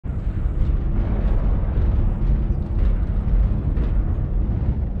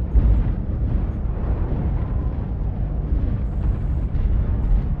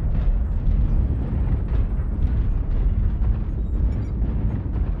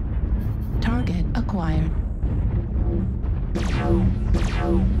acquired.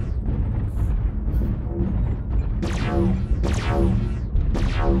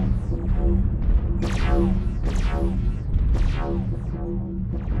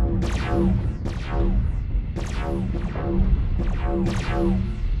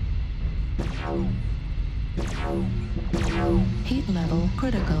 Heat level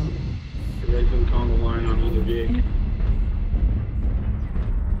critical. Raising conga line on either gig.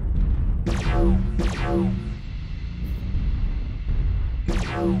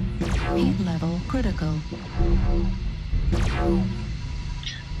 Heat level critical. I'm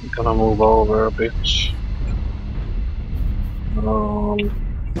gonna move over a bit.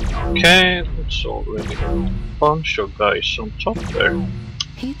 Okay, it's already a bunch of guys on top there.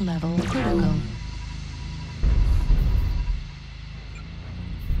 Heat level critical.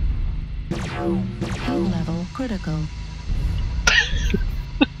 Heat level critical.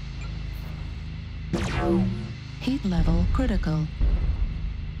 Heat level critical.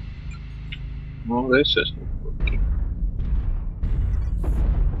 Oh, this is not working.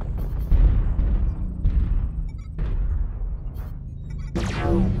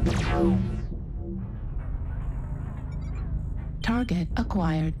 Target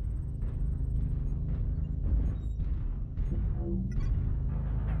acquired.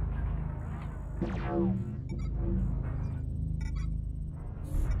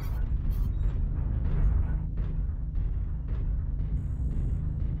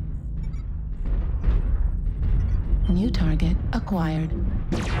 New target acquired.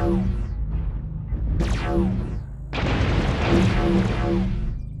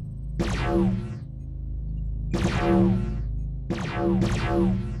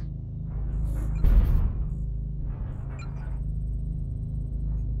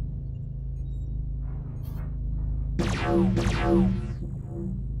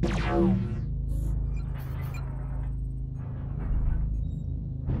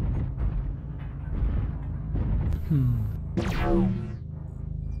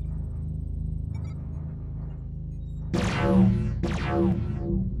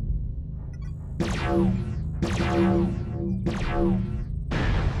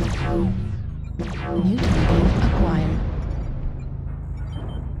 New target acquired.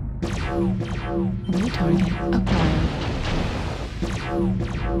 New target acquired.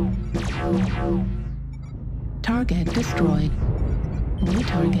 Target destroyed. New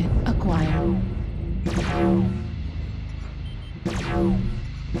target acquired.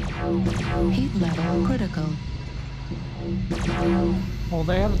 Heat level critical. Oh,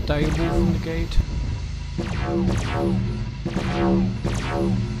 they had a direwolf in the gate.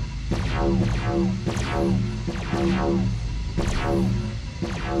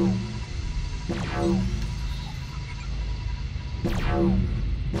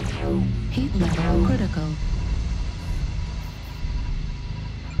 Heat level critical.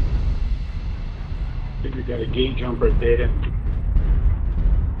 I think we got a gate jumper data.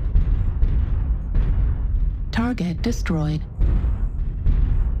 Target destroyed.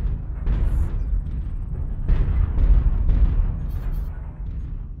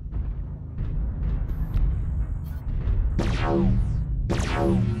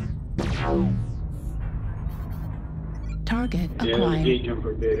 Target Yeah, acquired. gate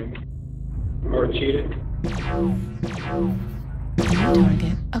jumper data. Or cheated. New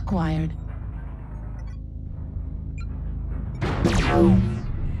target acquired.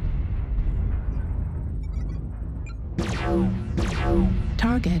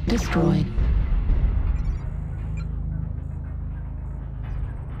 Target destroyed.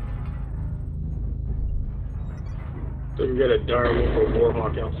 So we got a direwolf or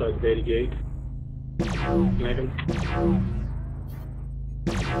warhawk outside the beta gate. Megan.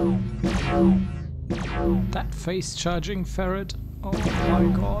 That face charging ferret. Oh my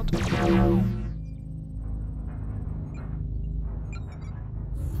god.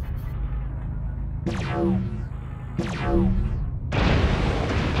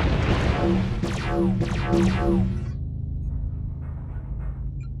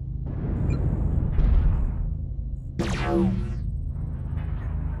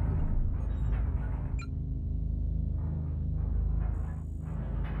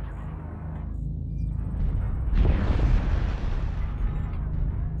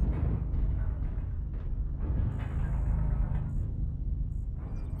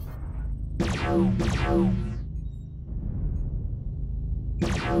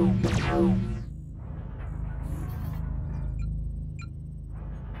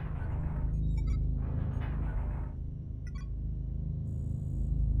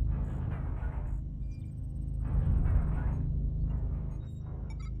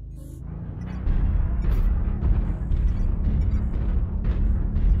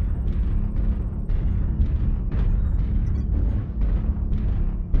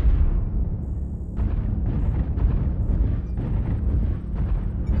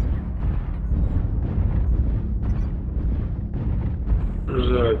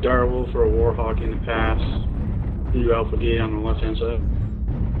 direwolf or a warhawk in the pass through Alpha Gate on the left-hand side.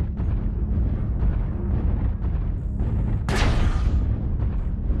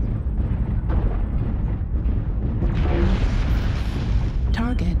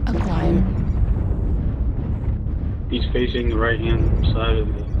 Target acquired. He's facing the right-hand side of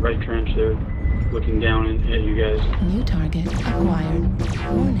the right trench there, looking down at you guys. New target acquired.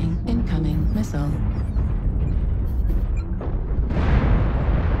 Warning, incoming missile.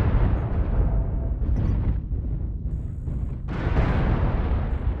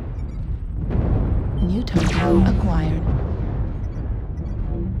 New target acquired.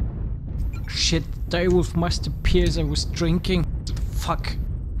 Shit, direwolf must appear as I was drinking. Fuck.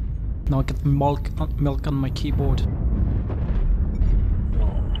 Now I get milk on my keyboard.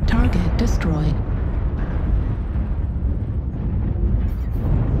 Target destroyed.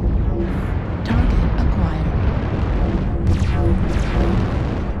 Target acquired.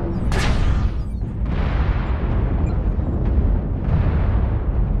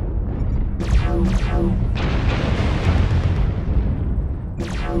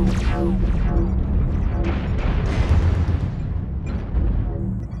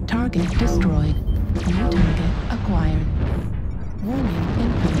 Target destroyed. New target acquired. Warning,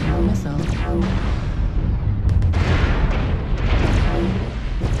 incoming missile.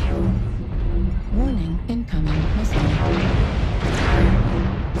 Warning, incoming missile.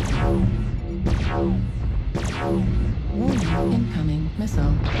 Warning, incoming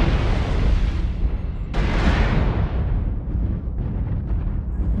missile.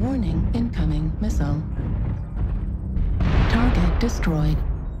 Warning, incoming missile. Target destroyed.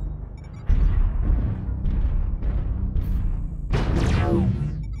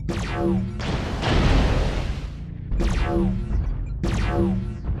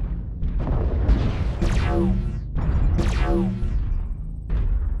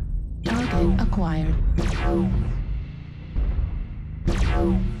 Target acquired.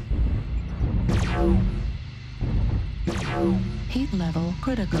 Heat level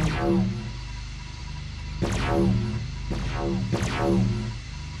critical.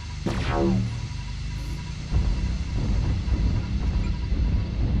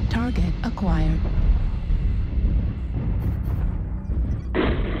 Target acquired.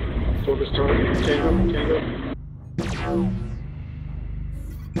 Focus target, tango.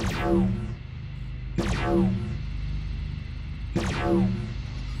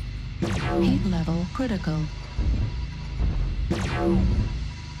 Heat level critical.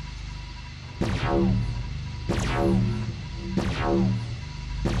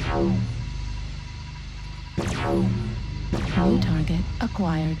 New target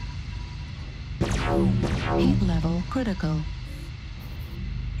acquired. Heat level critical.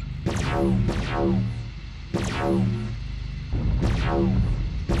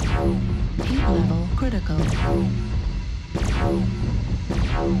 Heat level critical.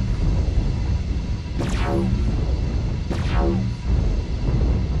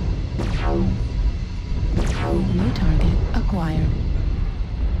 New target acquired.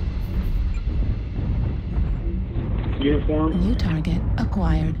 Uniform, New target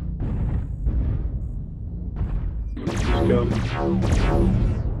acquired. let's go.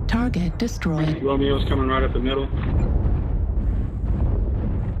 Target destroyed. Romeo's coming right up the middle.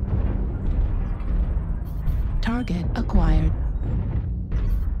 Target acquired.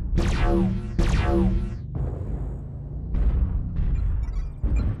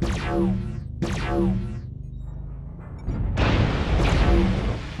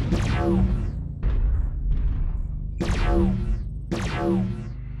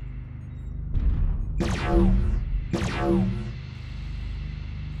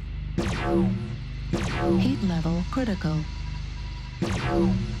 Heat level critical.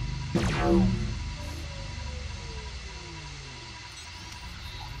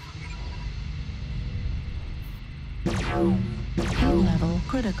 Heat level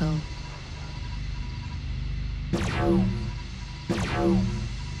critical.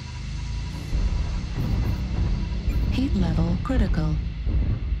 Heat level critical.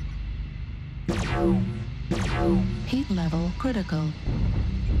 Heat level critical.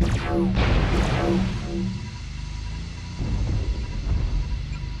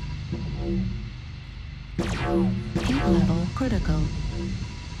 Heat level critical.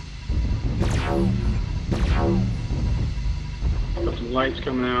 Got some lights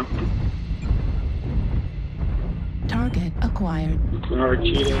coming out. Target acquired. Alright,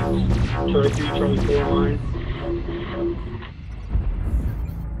 Cheetah. Charlie 3, Charlie 4 line.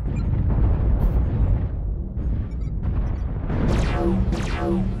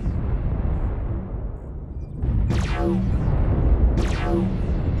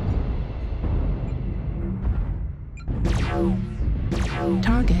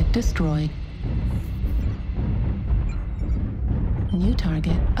 destroyed. New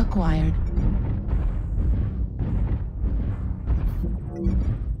target acquired.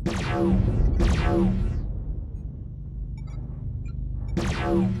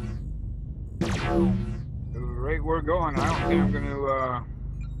 The rate we're going, I don't think I'm going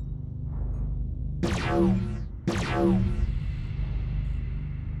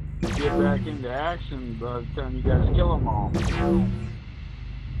to get back into action by the time you guys kill them all.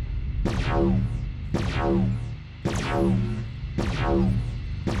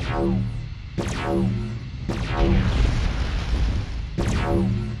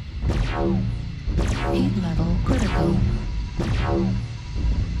 Heat level critical.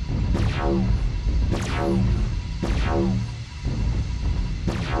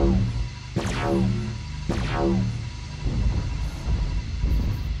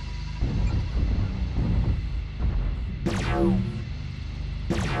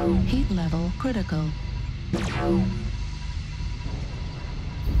 Heat level critical.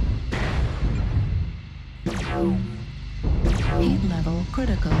 Heat level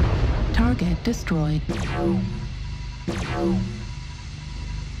critical. Target destroyed.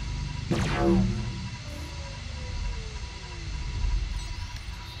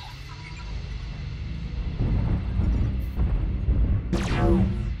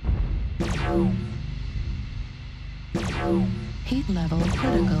 Heat level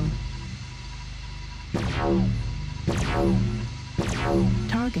critical.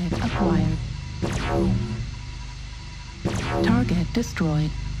 Target acquired. Target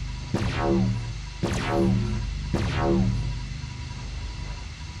destroyed.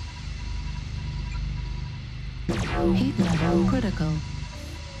 Heat level critical.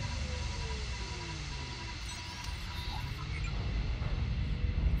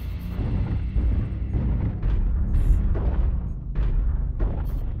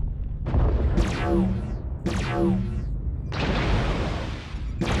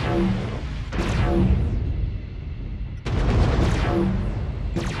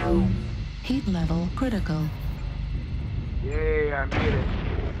 Heat level critical. Yay, I made it.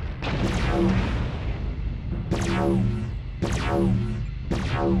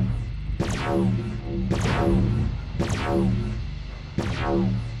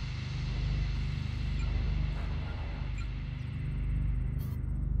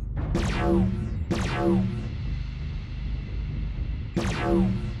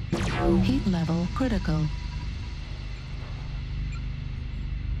 Heat level critical.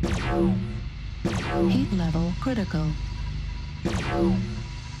 Heat level critical.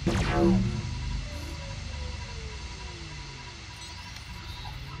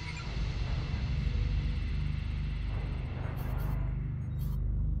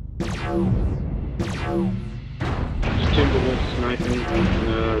 Timberwolf sniping on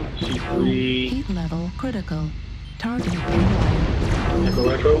C3. Heat level critical. Target acquired.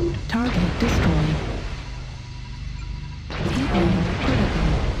 Echo. Target destroyed. Heat level critical.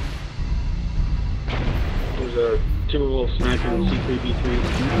 There's a Timberwolf sniping C3B3.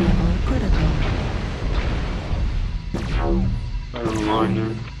 Heat level critical. Right on the line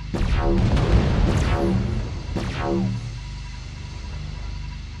there.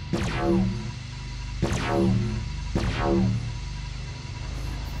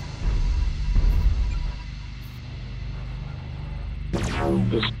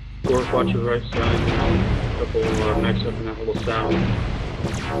 Just Gork, watch your right side. A couple mechs up in that little south.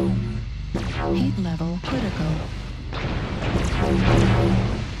 Heat level critical.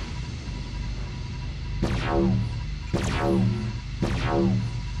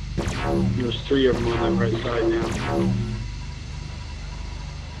 There's 3 of them on that right side now.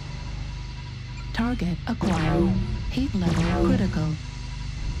 Target acquired. Heat level critical.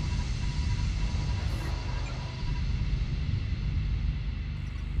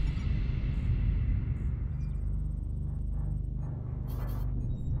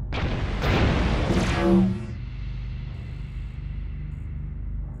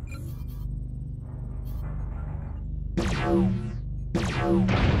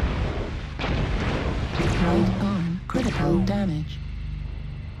 Right arm critical damage.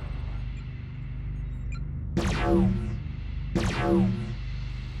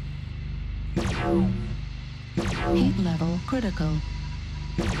 Heat level critical.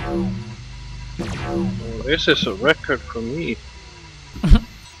 Well, this is a record for me.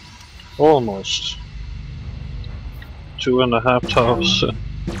 Almost. 2,500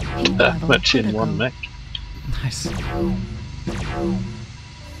 Heat level damage in critical. one mech. Nice.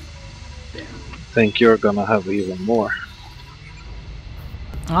 Think you're gonna have even more.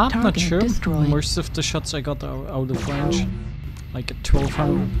 I'm not Target sure. destroyed. Most of the shots I got are out of range. Like a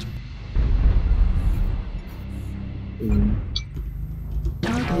 1200.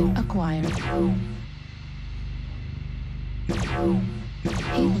 Target acquired.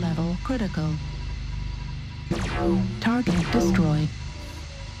 Heat level critical. Target destroyed.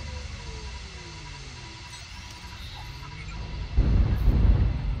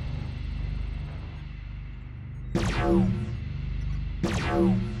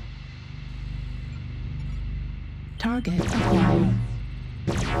 Target acquired.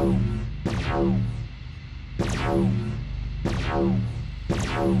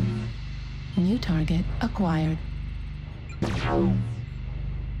 New target acquired.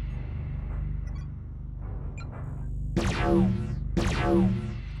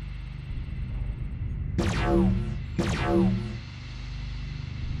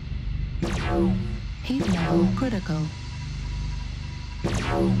 Heat level critical.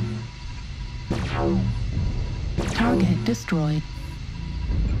 Target destroyed.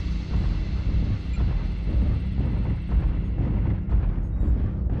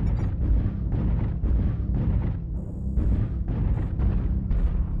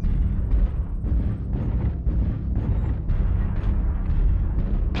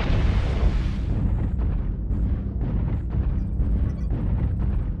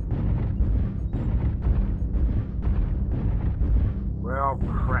 Well,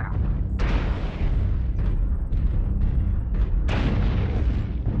 crap.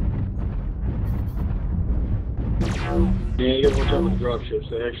 Yeah, you gotta watch out with the dropships.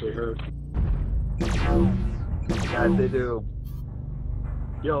 They actually hurt. Yes, they do.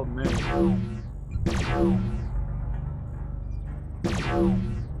 Yo, man. Good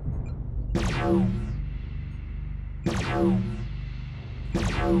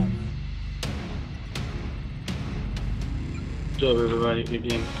job, everybody. Good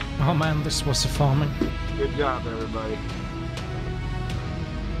game. Oh man, this was a farming. Good job, everybody.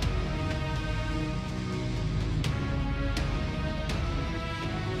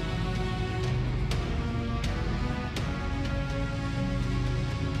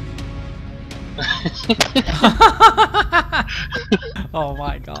 Oh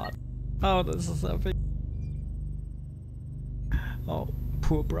my god. Oh, this is epic. Oh,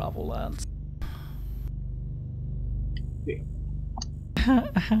 poor Bravo Lance.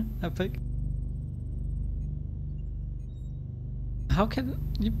 Epic. How can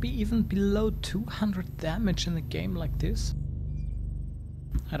you be even below 200 damage in a game like this?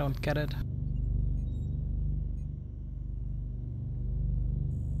 I don't get it.